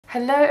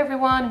Hello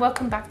everyone,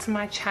 welcome back to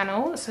my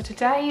channel. So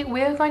today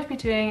we're going to be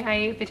doing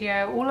a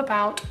video all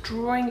about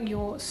drawing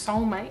your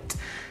soulmate.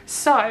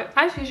 So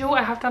as usual,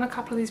 I have done a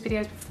couple of these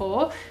videos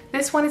before.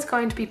 This one is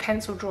going to be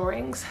pencil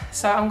drawings.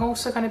 So I'm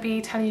also going to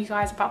be telling you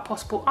guys about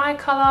possible eye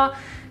colour,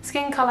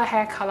 skin colour,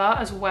 hair colour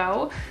as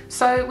well.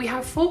 So we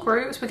have 4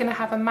 groups. We're going to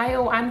have a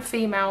male and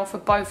female for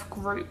both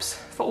groups,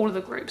 for all of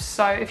the groups.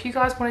 So if you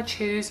guys want to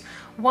choose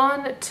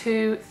 1,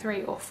 2,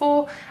 3 or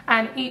 4,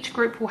 and each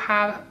group will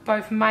have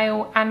both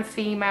male and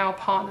female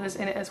partners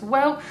in it as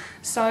well.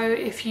 So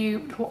if you,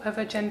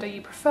 whatever gender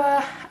you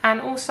prefer,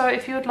 and also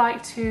if you would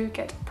like to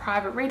get a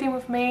private reading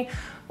with me,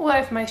 all that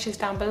information is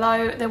down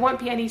below. There won't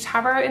be any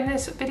tarot in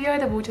this video.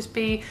 There will just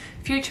be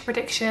future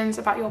predictions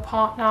about your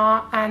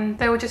partner, and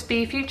there will just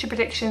be future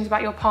predictions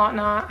about your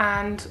partner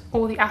and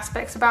all the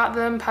aspects about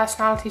them,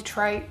 personality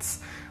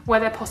traits, where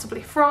they're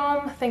possibly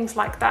from, things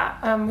like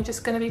that. We're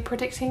just going to be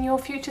predicting your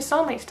future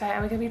soulmate today,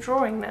 and we're going to be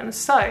drawing them.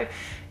 So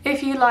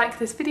if you like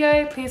this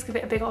video, please give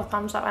it a big old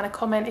thumbs up and a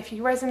comment if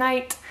you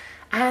resonate.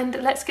 And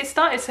let's get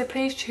started. So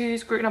please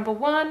choose group number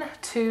 1,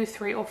 2,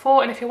 3 or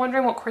 4. And if you're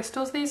wondering what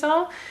crystals these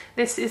are,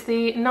 this is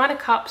the 9 of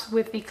Cups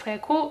with the clear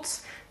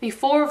quartz, the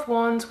 4 of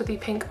Wands with the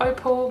pink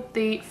opal,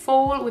 the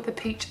Fool with the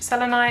peach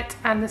selenite,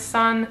 and the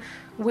Sun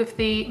with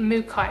the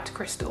mookaite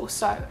crystal.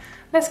 So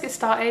let's get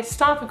started.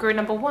 Start with group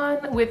number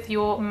 1 with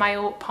your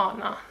male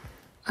partner.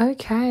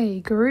 Okay,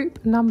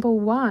 group number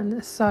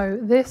 1. So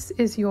this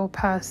is your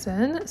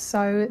person.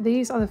 So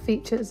these are the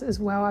features as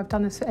well. I've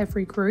done this for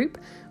every group.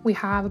 We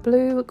have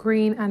blue,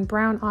 green and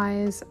brown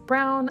eyes,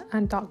 brown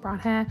and dark brown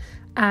hair,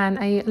 and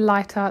a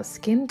lighter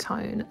skin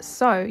tone.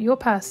 So your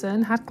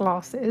person had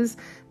glasses.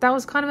 That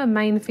was kind of a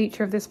main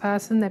feature of this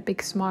person, their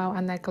big smile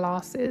and their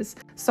glasses.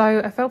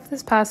 So I felt for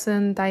this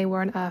person, they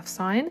were an earth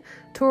sign,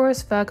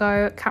 Taurus,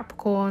 Virgo,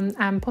 Capricorn,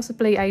 and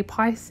possibly a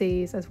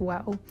Pisces as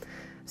well.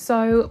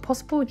 So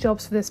possible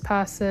jobs for this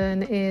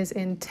person is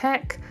in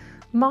tech,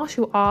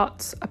 martial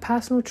arts, a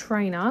personal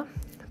trainer.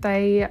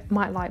 They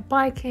might like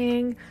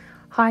biking,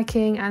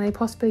 hiking, and they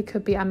possibly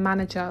could be a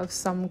manager of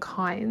some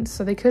kind.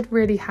 So they could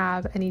really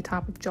have any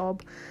type of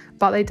job,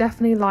 but they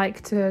definitely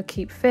like to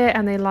keep fit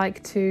and they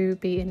like to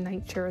be in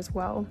nature as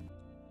well.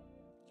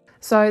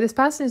 So this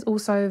person is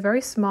also very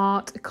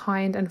smart,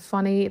 kind and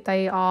funny.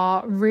 They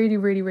are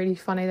really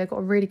funny. They've got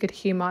a really good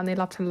humour and they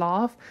love to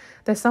laugh.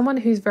 They're someone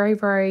who's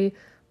very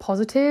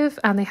positive,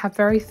 and they have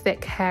very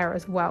thick hair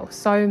as well.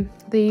 So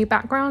the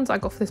backgrounds I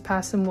got for this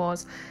person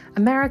was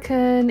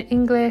American,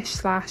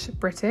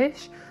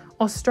 English/British,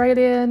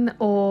 Australian,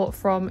 or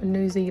from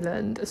New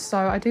Zealand. So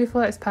I do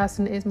feel like this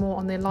person is more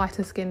on the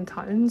lighter skin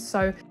tones,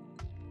 so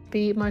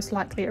be most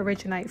likely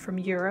originate from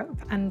Europe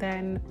and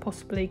then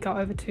possibly go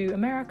over to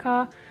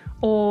America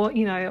or,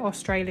 you know,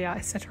 Australia,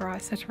 etc,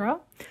 etc.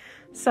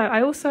 So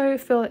I also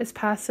feel that this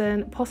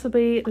person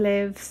possibly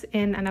lives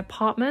in an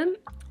apartment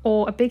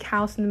or a big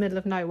house in the middle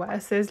of nowhere.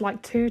 So there's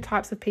like 2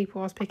 types of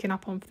people I was picking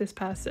up on for this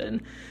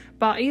person.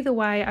 But either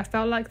way, I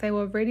felt like they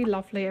were really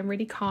lovely and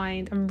really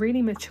kind and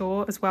really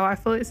mature as well. I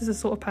feel like this is a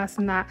sort of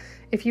person that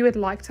if you would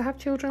like to have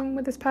children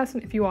with this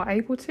person, if you are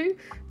able to,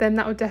 then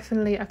that would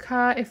definitely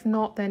occur. If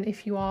not, then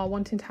if you are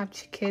wanting to have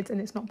kids and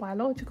it's not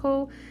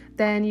biological,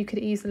 then you could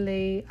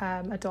easily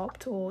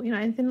adopt or, you know,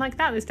 anything like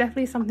that. There's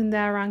definitely something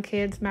there around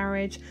kids,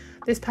 marriage.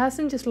 This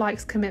person just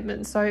likes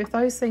commitment. So if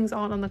those things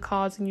aren't on the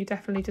cards and you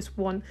definitely just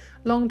want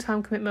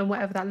long-term commitment,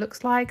 whatever that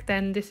looks like,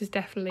 then this is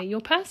definitely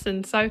your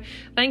person. So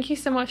thank you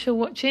so much for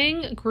watching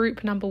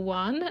group number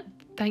 1.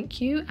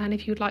 Thank you. And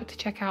if you'd like to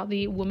check out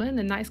the woman,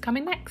 then that is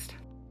coming next.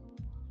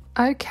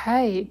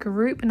 Okay,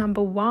 group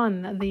number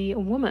 1, the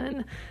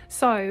woman.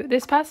 So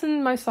this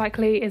person most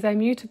likely is a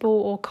mutable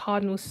or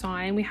cardinal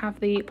sign. We have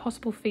the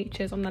possible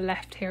features on the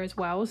left here as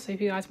well. So if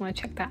you guys want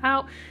to check that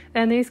out,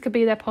 then these could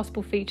be their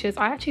possible features.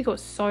 I actually got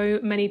so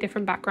many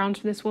different backgrounds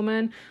for this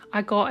woman.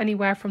 I got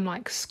anywhere from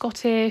like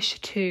Scottish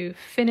to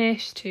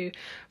Finnish to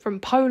from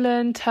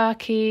Poland,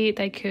 Turkey.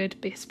 They could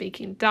be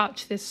speaking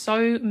Dutch. There's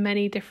so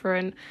many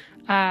different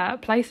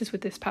places with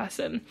this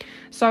person.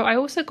 So I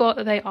also got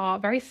that they are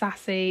very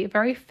sassy,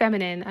 very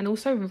feminine, and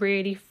also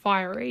really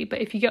fiery. But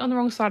if you get on the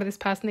wrong side of this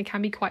person, they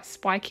can be quite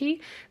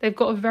spiky. They've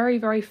got a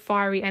very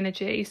fiery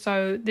energy.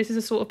 So this is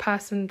a sort of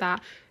person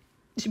that,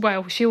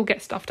 well, she will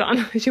get stuff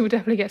done. She will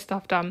definitely get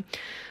stuff done.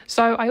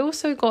 So I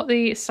also got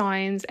the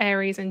signs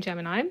Aries and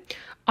Gemini.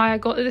 I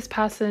got that this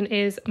person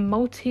is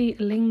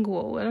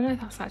multilingual. I don't know if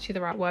that's actually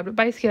the right word, but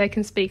basically they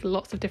can speak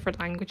lots of different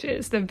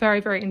languages. They're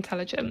very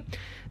intelligent.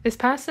 This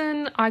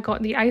person, I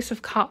got the Ace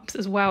of Cups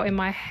as well in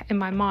my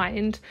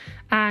mind,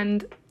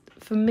 and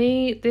for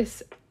me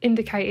this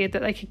indicated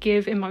that they could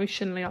give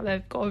emotionally. Like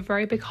they've got a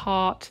very big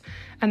heart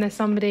and they're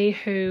somebody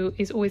who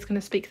is always going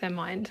to speak their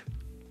mind.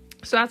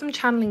 So as I'm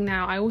channeling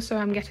now, I also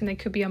am getting they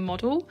could be a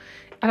model.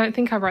 I don't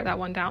think I wrote that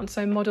one down.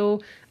 So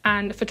model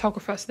and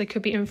photographer, so they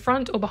could be in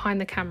front or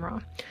behind the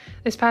camera.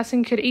 This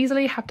person could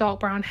easily have dark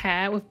brown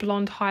hair with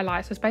blonde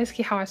highlights. That's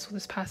basically how I saw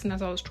this person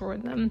as I was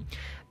drawing them.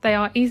 They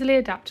are easily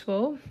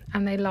adaptable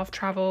and they love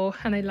travel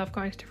and they love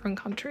going to different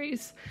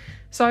countries.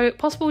 So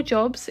possible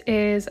jobs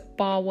is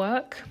bar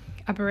work,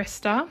 a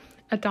barista,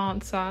 a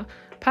dancer,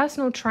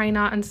 personal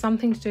trainer, and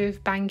something to do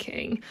with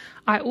banking.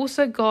 I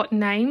also got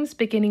names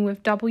beginning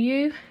with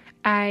W,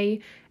 A,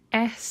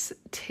 S,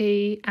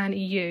 T, and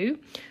U.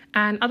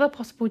 And other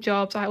possible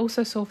jobs I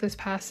also saw for this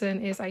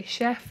person is a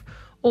chef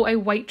or a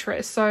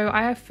waitress. So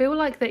I feel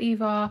like they're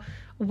either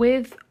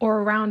with or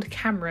around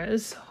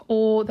cameras,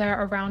 or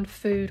they're around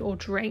food or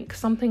drink,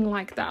 something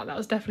like that. That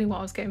was definitely what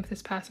I was getting for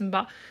this person,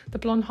 but the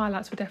blonde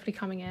highlights were definitely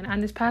coming in.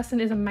 And this person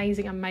is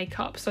amazing at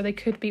makeup, so they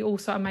could be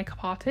also a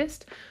makeup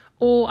artist,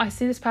 or I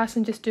see this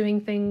person just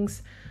doing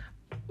things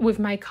with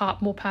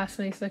makeup more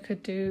personally, so they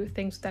could do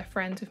things with their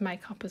friends with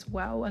makeup as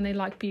well, and they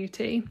like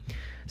beauty.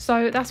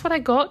 So that's what I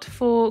got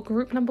for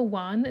group number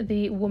 1,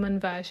 the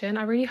woman version.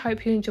 I really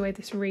hope you enjoyed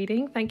this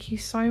reading. Thank you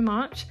so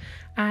much,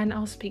 and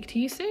I'll speak to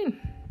you soon.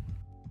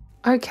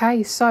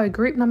 Okay, so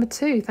group number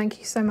 2, thank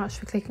you so much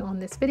for clicking on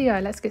this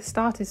video. Let's get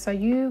started. So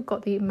you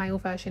got the male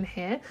version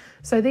here.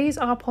 So these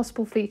are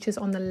possible features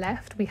on the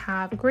left. We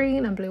have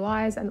green and blue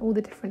eyes and all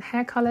the different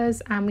hair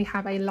colors, and we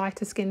have a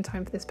lighter skin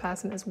tone for this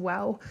person as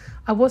well.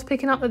 I was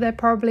picking up that they're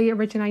probably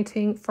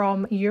originating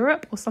from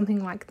Europe or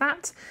something like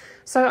that.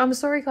 So I'm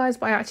sorry guys,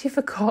 but I actually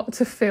forgot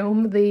to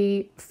film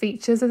the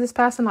features of this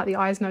person, like the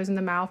eyes, nose and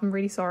the mouth. I'm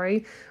really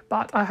sorry,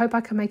 but I hope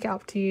I can make it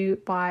up to you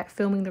by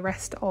filming the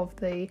rest of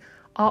the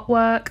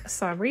artwork.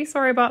 So I'm really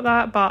sorry about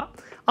that, but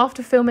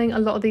after filming a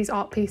lot of these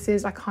art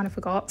pieces I kind of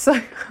forgot, so I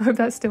hope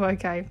that's still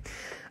okay.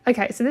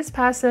 Okay, so this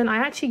person, I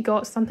actually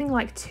got something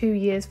like 2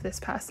 years for this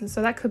person.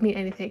 So that could mean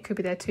anything. It could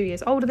be they're 2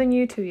 years older than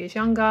you, 2 years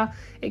younger.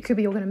 It could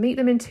be you're going to meet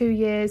them in 2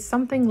 years,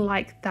 something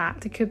like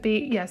that. It could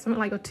be, yeah, something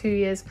like you're 2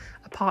 years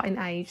apart in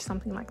age,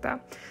 something like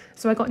that.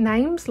 So I got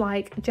names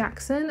like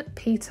Jackson,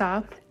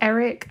 Peter,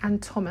 Eric,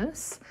 and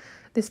Thomas.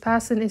 This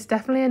person is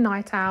definitely a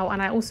night owl,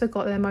 and I also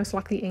got they're most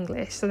likely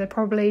English. So they're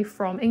probably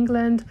from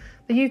England,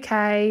 the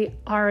UK,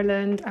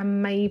 Ireland,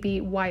 and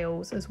maybe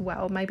Wales as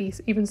well. Maybe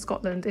even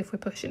Scotland if we're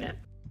pushing it.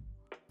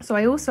 So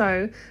I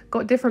also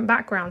got different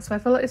backgrounds. So I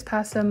feel like this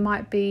person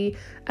might be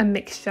a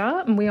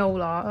mixture, and we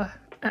all are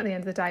at the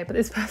end of the day, but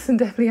this person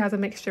definitely has a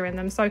mixture in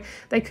them. So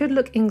they could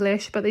look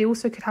English, but they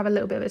also could have a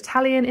little bit of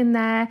Italian in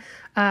there,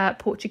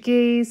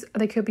 Portuguese,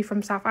 they could be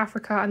from South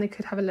Africa, and they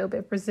could have a little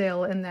bit of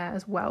Brazil in there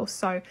as well.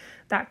 So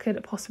that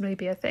could possibly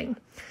be a thing.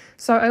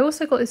 So I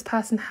also got this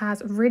person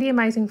has really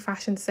amazing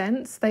fashion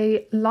sense.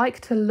 They like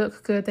to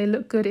look good. They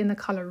look good in the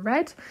colour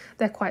red.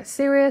 They're quite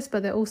serious,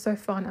 but they're also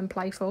fun and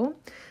playful.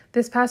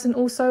 This person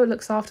also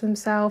looks after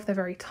themselves. They're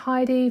very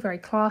tidy, very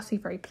classy,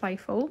 very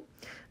playful.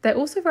 They're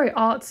also very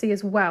artsy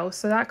as well,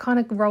 so that kind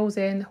of rolls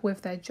in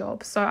with their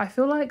job. So I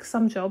feel like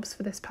some jobs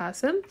for this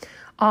person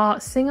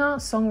are singer,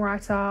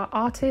 songwriter,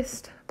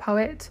 artist,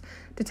 poet,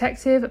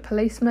 detective,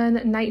 policeman,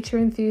 nature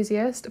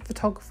enthusiast,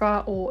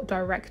 photographer, or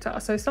director.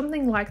 So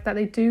something like that.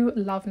 They do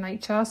love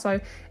nature, so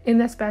in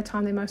their spare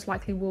time they most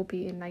likely will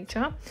be in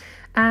nature.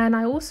 And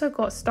I also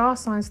got star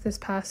signs for this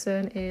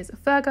person is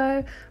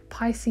Virgo,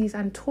 Pisces,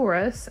 and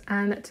Taurus,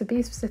 and to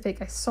be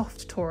specific, a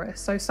soft Taurus.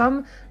 So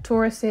some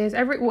Tauruses,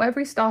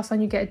 every star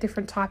sign you get a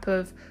different type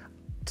of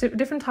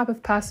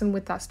person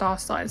with that star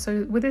sign.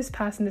 So with this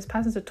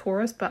person's a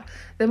Taurus, but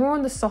they're more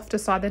on the softer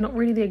side. They're not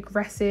really the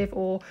aggressive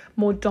or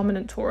more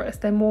dominant Taurus.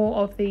 They're more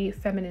of the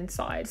feminine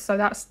side. So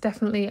that's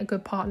definitely a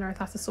good partner if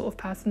that's the sort of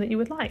person that you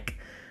would like.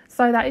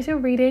 So that is your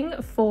reading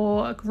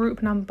for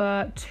group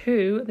number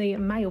 2, the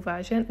male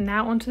version.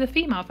 Now onto the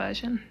female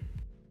version.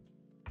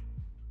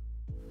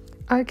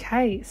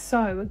 Okay,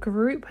 so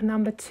group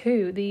number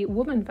 2, the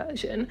woman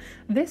version.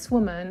 This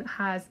woman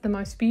has the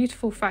most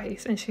beautiful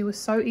face, and she was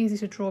so easy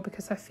to draw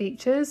because her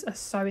features are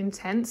so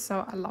intense,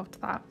 so I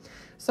loved that.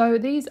 So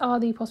these are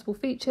the possible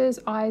features: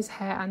 eyes,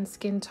 hair, and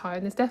skin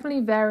tone. There's definitely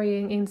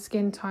varying in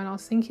skin tone. I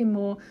was thinking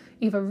more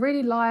either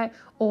really light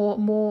or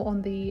more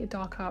on the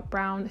darker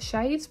brown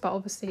shades, but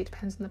obviously it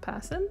depends on the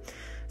person.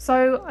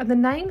 So the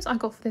names I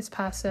got for this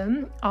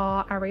person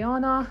are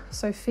Ariana,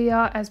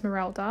 Sophia,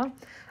 Esmeralda,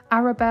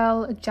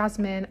 Arabelle,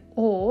 Jasmine,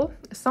 or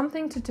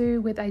something to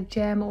do with a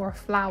gem or a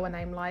flower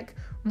name like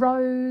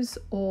Rose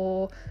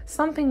or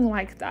something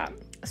like that.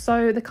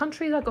 So the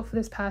countries I got for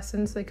this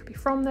person, so they could be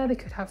from there, they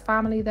could have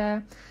family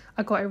there.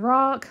 I got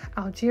Iraq,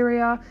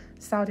 Algeria,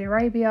 Saudi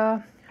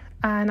Arabia,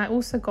 and I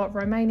also got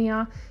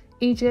Romania,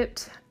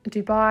 Egypt,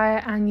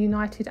 Dubai, and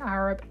United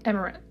Arab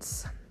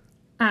Emirates.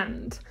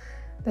 And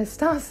there's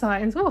star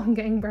signs. Oh, I'm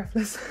getting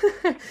breathless.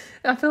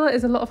 I feel like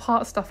there's a lot of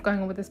heart stuff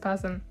going on with this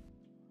person.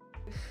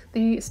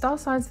 The star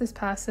signs of this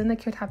person, they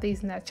could have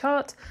these in their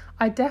chart.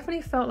 I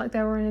definitely felt like they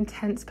were an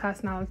intense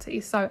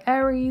personality. So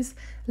Aries,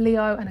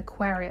 Leo, and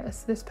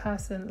Aquarius. This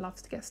person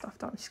loves to get stuff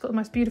done. She's got the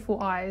most beautiful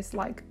eyes,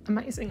 like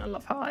amazing. I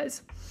love her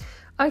eyes.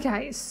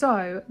 Okay,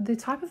 so the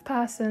type of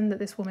person that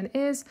this woman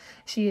is,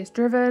 she is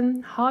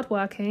driven,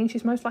 hardworking.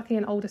 She's most likely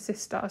an older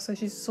sister, so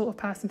she's the sort of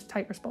person to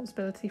take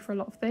responsibility for a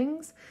lot of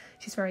things.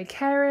 She's very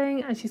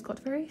caring, and she's got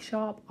very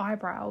sharp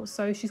eyebrows.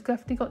 So she's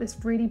definitely got this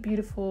really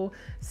beautiful,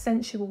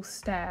 sensual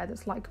stare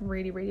that's like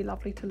really, really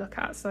lovely to look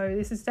at. So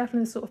this is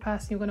definitely the sort of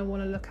person you're going to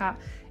want to look at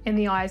in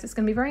the eyes. It's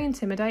going to be very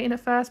intimidating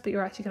at first, but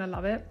you're actually going to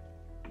love it,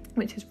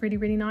 which is really,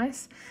 really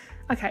nice.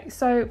 Okay,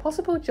 so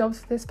possible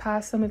jobs for this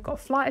person. We've got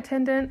flight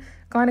attendant,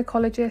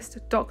 gynecologist,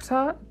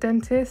 doctor,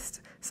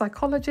 dentist,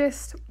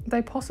 psychologist.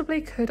 They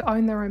possibly could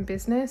own their own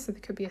business, so they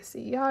could be a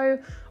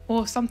CEO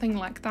or something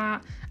like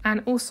that.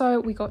 And also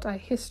we got a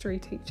history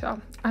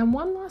teacher. And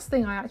one last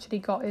thing I actually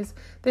got is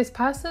this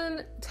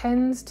person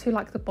tends to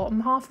like the bottom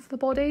half of the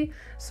body.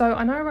 So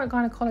I know I wrote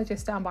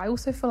gynecologist down, but I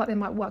also feel like they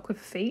might work with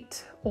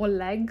feet or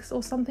legs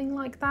or something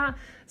like that.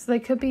 So they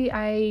could be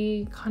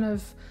a kind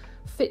of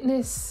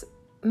fitness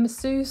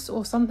masseuse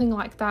or something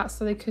like that,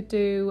 so they could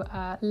do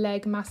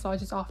leg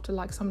massages after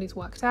like somebody's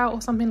worked out or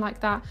something like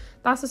that.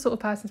 That's the sort of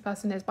person this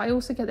person is. But I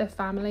also get their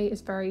family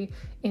is very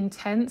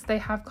intense. They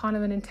have kind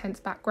of an intense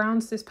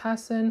background, so this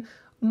person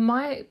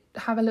might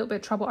have a little bit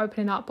of trouble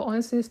opening up, but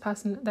honestly this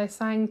person, they're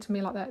saying to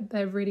me like that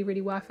they're really,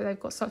 really worth it. They've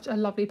got such a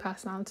lovely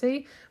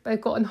personality, but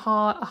they've got a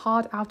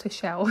hard outer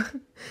shell.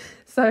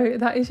 So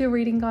that is your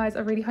reading, guys.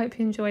 I really hope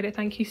you enjoyed it.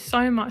 Thank you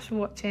so much for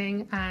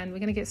watching, and we're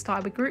going to get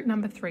started with group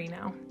number 3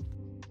 now.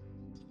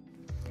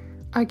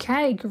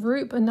 Okay,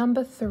 group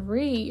number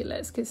 3.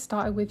 Let's get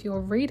started with your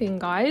reading,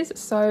 guys.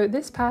 So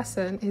this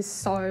person is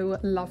so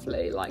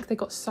lovely. Like, they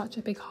got such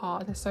a big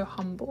heart. They're so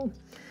humble.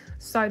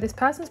 So this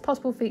person's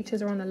possible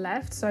features are on the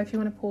left. So if you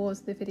want to pause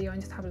the video and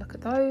just have a look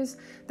at those.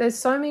 There's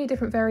so many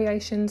different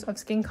variations of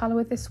skin color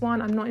with this one.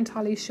 I'm not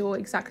entirely sure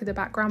exactly the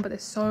background, but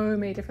there's so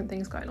many different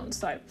things going on.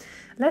 So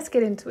let's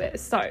get into it.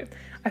 So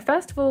I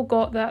first of all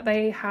got that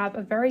they have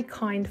a very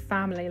kind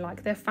family.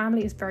 Like, their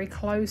family is very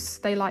close.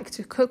 They like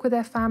to cook with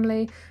their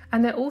family.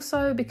 And they're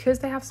also, because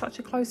they have such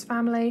a close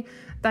family,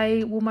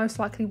 they will most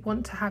likely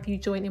want to have you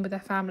join in with their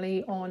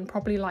family on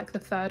probably like the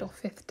 3rd or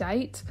 5th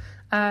date.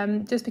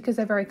 Just because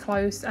they're very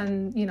close,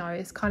 and you know,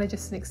 it's kind of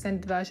just an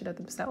extended version of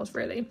themselves,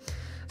 really.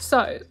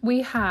 So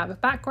we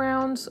have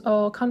backgrounds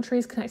or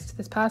countries connected to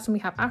this person. We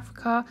have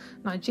Africa,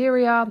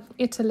 Nigeria,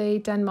 Italy,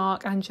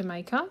 Denmark, and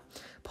Jamaica.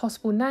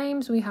 Possible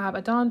names, we have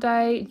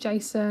Adande,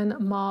 Jason,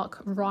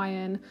 Mark,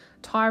 Ryan,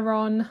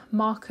 Tyrone,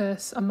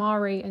 Marcus,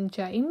 Amari, and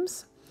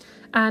James.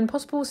 And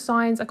possible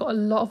signs, I got a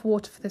lot of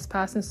water for this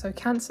person, so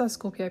Cancer,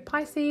 Scorpio,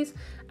 Pisces,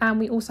 and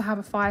we also have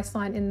a fire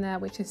sign in there,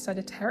 which is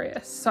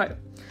Sagittarius. So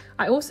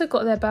I also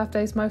got their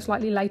birthdays most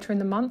likely later in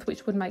the month,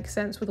 which would make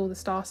sense with all the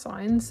star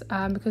signs,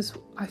 because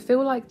I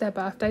feel like their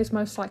birthdays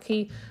most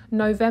likely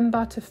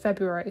November to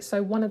February,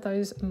 so one of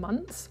those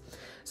months.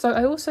 So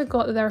I also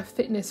got that they're a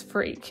fitness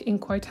freak, in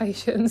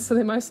quotations, so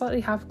they most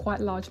likely have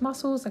quite large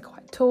muscles, they're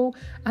quite tall,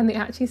 and they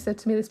actually said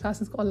to me this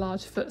person's got a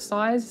large foot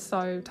size,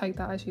 so take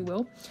that as you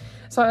will.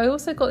 So I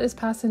also got this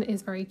person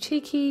is very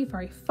cheeky,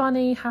 very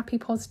funny, happy,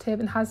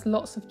 positive, and has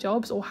lots of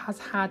jobs, or has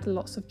had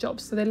lots of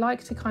jobs. So they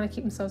like to kind of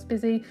keep themselves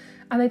busy,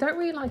 and they don't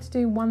really like to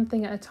do one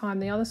thing at a time.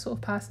 They are the sort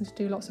of person to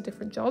do lots of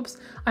different jobs.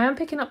 I am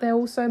picking up they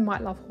also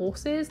might love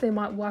horses, they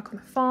might work on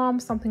a farm,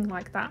 something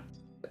like that.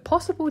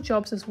 Possible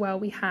jobs as well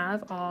we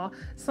have are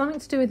something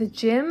to do with the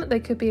gym. They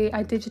could be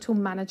a digital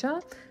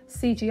manager,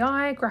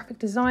 CGI, graphic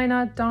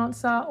designer,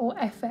 dancer, or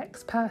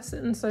FX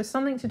person. So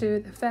something to do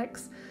with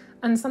effects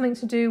and something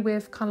to do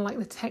with kind of like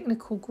the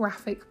technical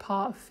graphic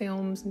part of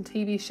films and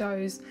TV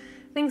shows,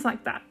 things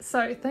like that.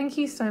 So thank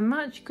you so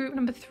much, group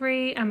number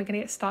 3, and we're going to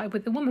get started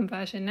with the woman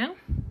version now.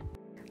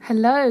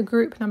 Hello,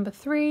 group number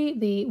 3,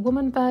 the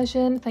woman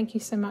version. Thank you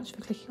so much for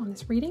clicking on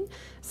this reading.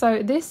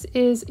 So this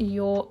is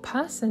your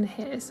person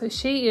here. So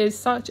she is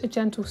such a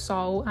gentle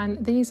soul,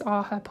 and these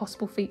are her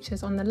possible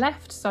features on the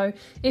left. So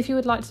if you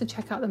would like to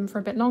check out them for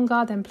a bit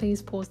longer, then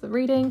please pause the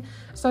reading.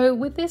 So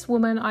with this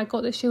woman, I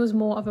got that she was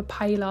more of a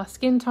paler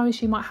skin tone.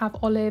 She might have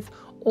olive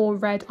or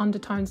red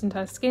undertones in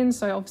her skin,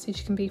 so obviously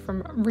she can be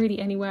from really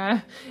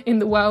anywhere in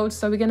the world.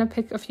 So we're going to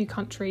pick a few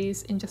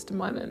countries in just a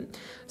moment.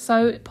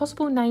 So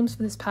possible names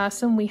for this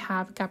person, we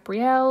have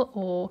Gabrielle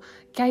or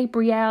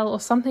Gabrielle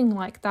or something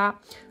like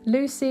that,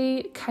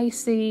 Lucy,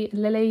 Casey,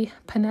 Lily,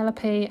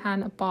 Penelope,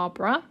 and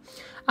Barbara.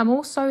 I'm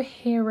also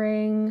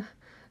hearing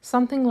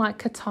something like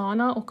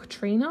Katana or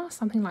Katrina,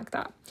 something like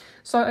that.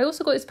 So I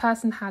also got this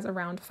person has a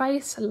round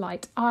face,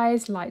 light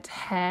eyes, light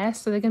hair,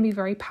 so they're going to be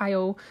very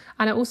pale.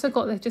 And I also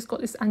got, they've just got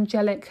this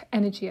angelic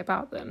energy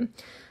about them.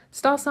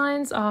 Star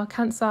signs are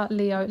Cancer,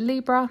 Leo,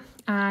 Libra,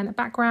 and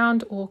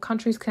background or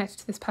countries connected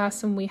to this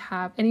person we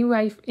have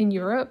anyway in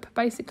Europe,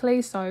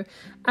 basically. So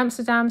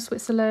Amsterdam,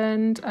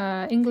 Switzerland,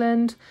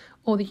 England,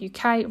 or the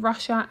UK,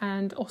 Russia,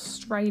 and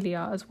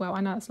Australia as well.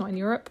 I know it's not in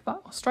Europe,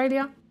 but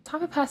Australia.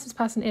 Type of person this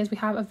person is, we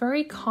have a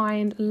very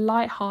kind,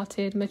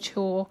 light-hearted,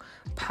 mature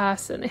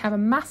person. They have a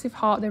massive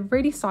heart, they're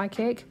really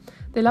psychic,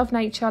 they love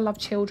nature, love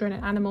children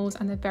and animals,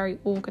 and they're very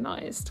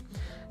organised.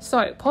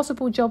 So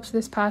possible jobs for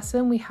this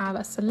person, we have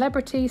a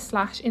celebrity /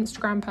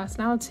 Instagram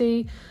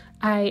personality,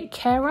 a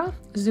carer,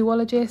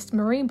 zoologist,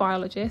 marine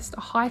biologist,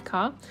 a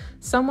hiker,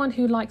 someone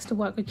who likes to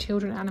work with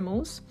children and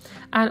animals.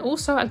 And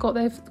also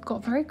they've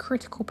got very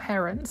critical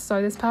parents.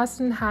 So this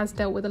person has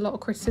dealt with a lot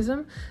of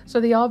criticism.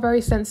 So they are very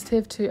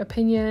sensitive to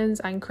opinions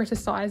and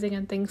criticizing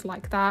and things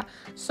like that.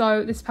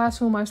 So this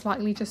person will most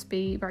likely just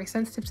be very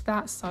sensitive to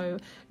that. So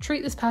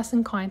treat this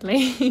person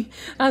kindly.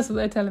 That's what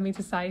they're telling me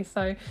to say.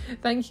 So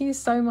thank you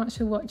so much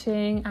for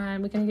watching,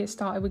 and we're going to get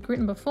started with group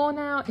number 4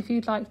 now. If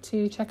you'd like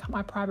to check out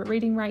my private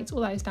reading rates,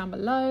 all that is down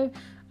below.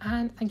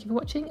 And thank you for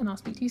watching, and I'll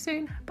speak to you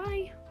soon.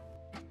 Bye.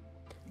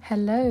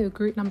 Hello,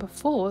 group number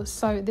 4.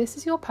 So this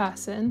is your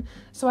person.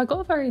 So I got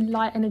a very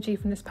light energy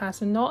from this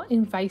person, not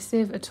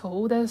invasive at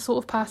all. They're the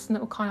sort of person that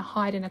will kind of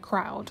hide in a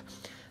crowd.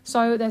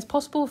 So there's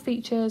possible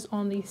features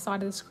on the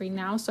side of the screen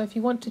now. So if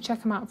you want to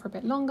check them out for a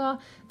bit longer,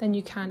 then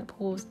you can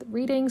pause the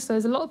reading. So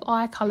there's a lot of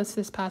eye colours to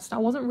this person. I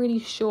wasn't really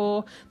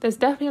sure. There's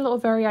definitely a lot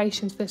of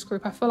variation to this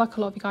group. I feel like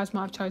a lot of you guys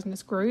might have chosen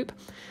this group.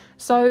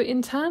 So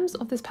in terms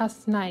of this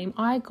person's name,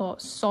 I got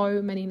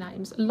so many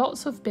names,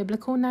 lots of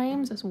biblical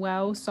names as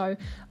well. So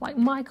like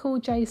Michael,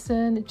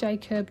 Jason,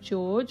 Jacob,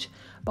 George,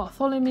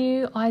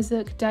 Bartholomew,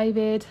 Isaac,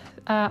 David.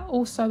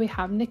 Also we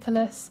have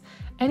Nicholas,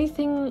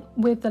 anything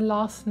with the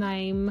last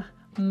name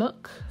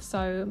Mook,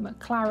 so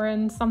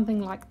McLaren,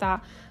 something like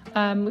that.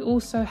 We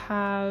also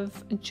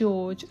have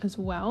George as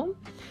well.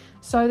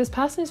 So this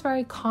person is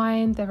very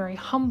kind, they're very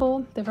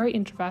humble, they're very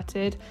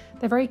introverted,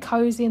 they're very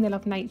cozy, and they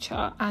love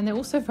nature, and they're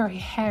also very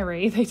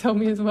hairy, they told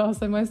me as well.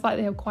 So most likely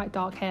they have quite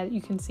dark hair that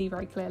you can see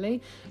very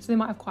clearly. So they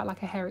might have quite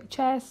like a hairy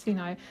chest, you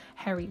know,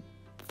 hairy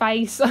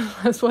face.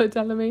 That's what they're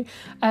telling me.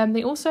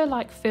 They also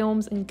like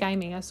films and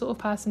gaming, a sort of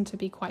person to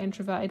be quite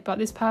introverted, but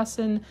this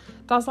person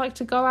does like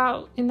to go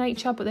out in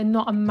nature, but they're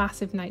not a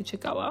massive nature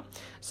goer.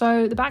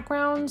 So the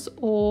backgrounds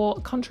or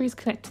countries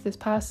connected to this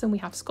person, we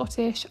have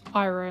Scottish,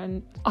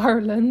 Ireland, I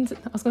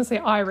was going to say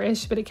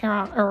Irish, but it came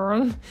out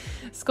Ireland,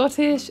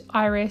 Scottish,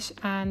 Irish,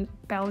 and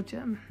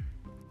Belgium.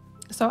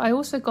 So I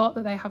also got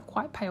that they have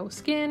quite pale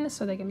skin,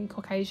 so they're going to be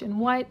Caucasian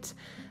white.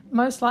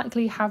 Most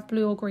likely have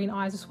blue or green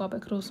eyes as well,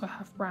 but could also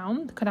have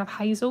brown. Could have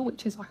hazel,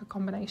 which is like a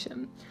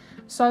combination.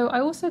 So I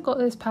also got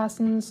this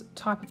person's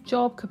type of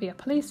job. Could be a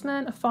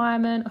policeman, a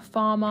fireman, a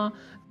farmer.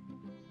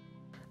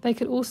 They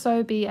could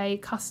also be a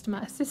customer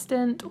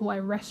assistant or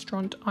a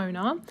restaurant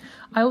owner.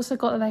 I also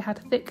got that they had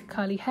thick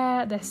curly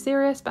hair, they're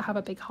serious but have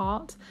a big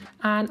heart,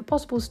 and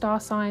possible star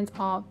signs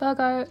are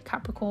Virgo,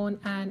 Capricorn,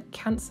 and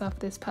Cancer for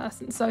this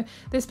person. So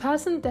this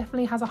person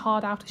definitely has a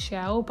hard outer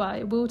shell, but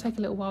it will take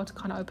a little while to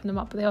kind of open them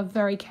up, but they are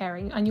very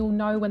caring, and you'll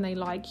know when they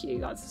like you.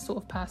 That's the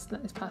sort of person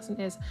that this person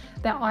is.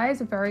 Their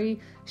eyes are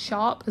very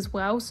sharp as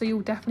well, so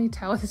you'll definitely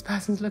tell if this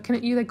person's looking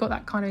at you. They've got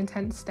that kind of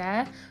intense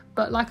stare,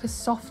 but like a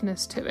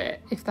softness to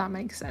it, if that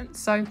makes sense.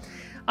 So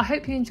I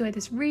hope you enjoyed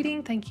this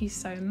reading. Thank you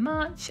so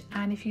much.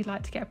 And if you'd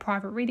like to get a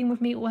private reading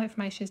with me, all the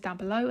information is down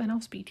below, and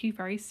I'll speak to you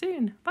very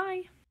soon.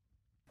 Bye.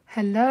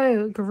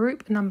 Hello,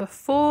 group number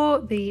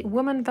 4, the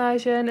woman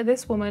version.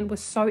 This woman was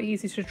so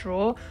easy to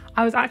draw.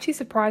 I was actually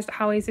surprised at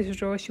how easy to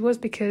draw she was,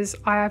 because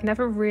I have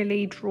never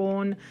really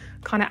drawn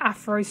kind of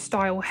afro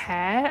style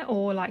hair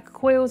or like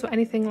coils or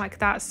anything like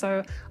that.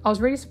 So I was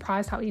really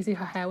surprised how easy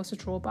her hair was to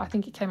draw, but I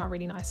think it came out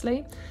really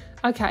nicely.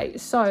 Okay,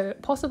 so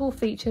possible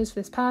features for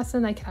this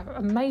person: they could have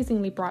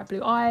amazingly bright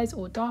blue eyes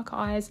or dark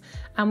eyes,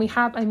 and we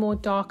have a more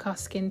darker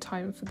skin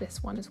tone for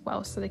this one as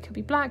well, so they could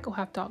be black or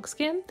have dark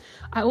skin.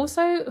 I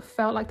also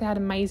felt like they had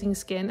amazing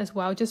skin as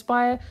well. Just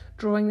by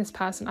drawing this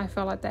person, I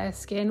felt like their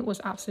skin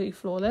was absolutely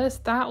flawless.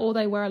 That, or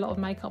they wear a lot of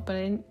makeup, but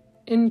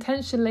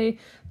intentionally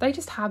they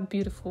just have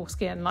beautiful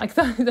skin. Like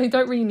they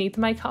don't really need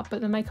the makeup,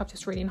 but the makeup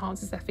just really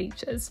enhances their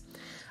features.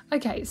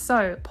 Okay,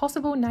 so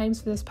possible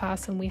names for this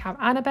person: we have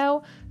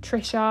Annabelle,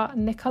 Trisha,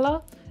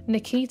 Nicola,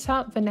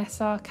 Nikita,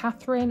 Vanessa,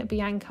 Catherine,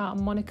 Bianca,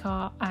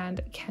 Monica,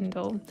 and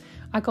Kendall.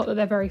 I got that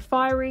they're very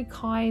fiery,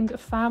 kind,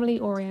 family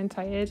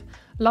orientated,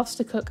 loves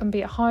to cook and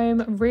be at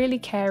home, really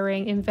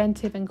caring,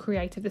 inventive, and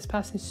creative. This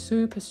person is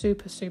super,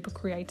 super, super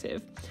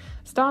creative.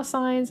 Star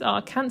signs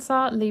are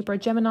Cancer, Libra,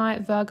 Gemini,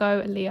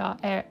 Virgo,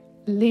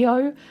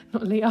 Leo,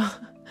 not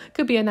Leah.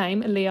 Could be a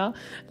name,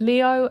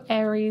 Leo,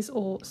 Aries,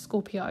 or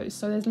Scorpio.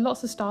 So there's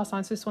lots of star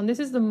signs for this one. This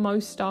is the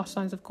most star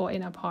signs I've got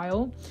in a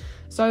pile.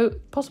 So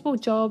possible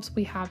jobs: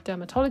 we have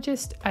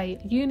dermatologist, a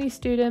uni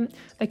student,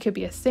 they could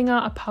be a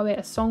singer, a poet,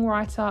 a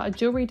songwriter, a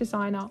jewelry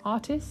designer,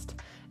 artist,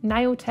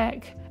 nail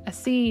tech, a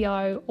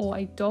CEO, or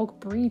a dog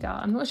breeder.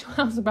 I'm not sure what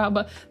that's about,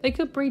 but they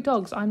could breed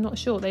dogs. I'm not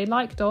sure. They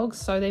like dogs,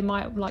 so they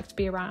might like to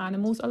be around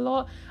animals a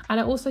lot. And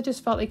I also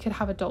just felt they could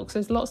have a dog. So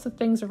there's lots of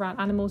things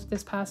around animals with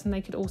this person. They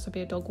could also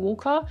be a dog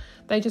walker.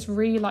 They just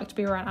really like to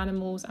be around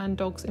animals, and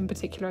dogs in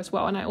particular as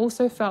well. And I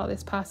also felt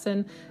this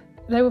person,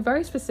 they were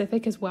very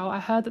specific as well. I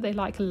heard that they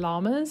like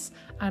llamas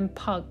and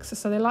pugs.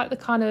 So they like the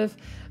kind of,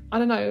 I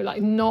don't know,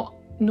 like not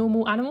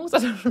normal animals. I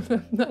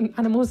don't know,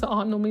 animals that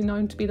aren't normally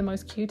known to be the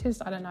most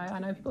cutest. I don't know. I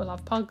know people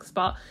love pugs,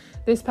 but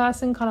this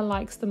person kind of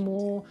likes the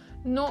more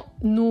not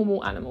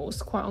normal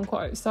animals, quote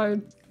unquote. So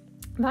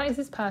that is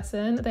this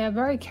person. They are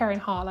very caring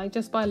heart, like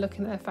just by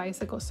looking at their face,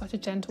 they've got such a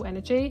gentle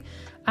energy.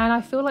 And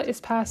I feel like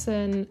this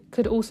person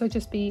could also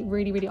just be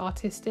really, really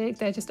artistic.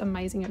 They're just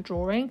amazing at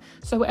drawing.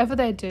 So whatever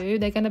they do,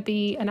 they're going to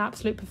be an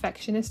absolute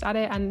perfectionist at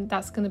it, and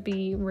that's going to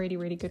be really,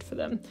 really good for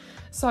them.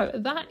 So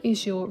that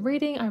is your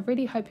reading. I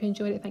really hope you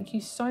enjoyed it. Thank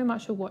you so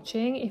much for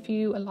watching. If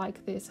you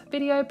like this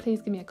video,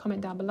 please give me a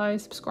comment down below,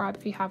 subscribe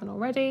if you haven't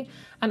already,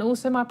 and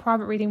also my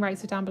private reading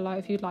rates are down below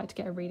if you'd like to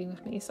get a reading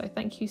with me. So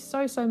thank you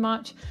so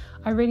much.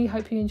 I really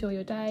hope you enjoy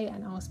your day,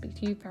 and I'll speak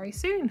to you very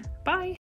soon. Bye.